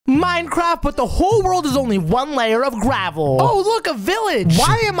Minecraft, but the whole world is only one layer of gravel. Oh, look, a village.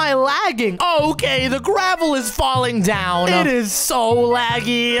 Why am I lagging? Okay, the gravel is falling down. It is so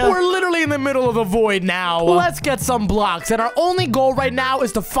laggy. We're literally in the middle of the void now. Let's get some blocks, and our only goal right now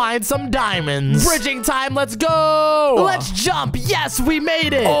is to find some diamonds. Bridging time, let's go. Let's jump. Yes, we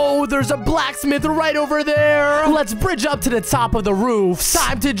made it. Oh, there's a blacksmith right over there. Let's bridge up to the top of the roof.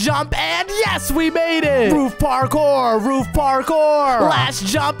 Time to jump, and yes, we made it. Roof parkour, roof parkour. Last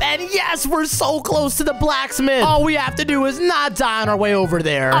jump, and yes, we're so close to the blacksmith. All we have to do is not die on our way over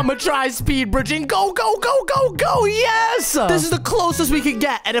there. I'm gonna try speed bridging. Go, go, go, go, go. Yes. This is the closest we can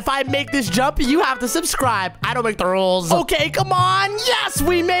get, and if I make this jump, you have to subscribe. I don't make the rules. Okay, come on. Yes,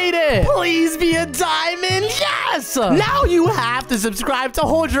 we made it. Please be a diamond. Yes. Now you have to subscribe to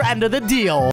hold your end of the deal.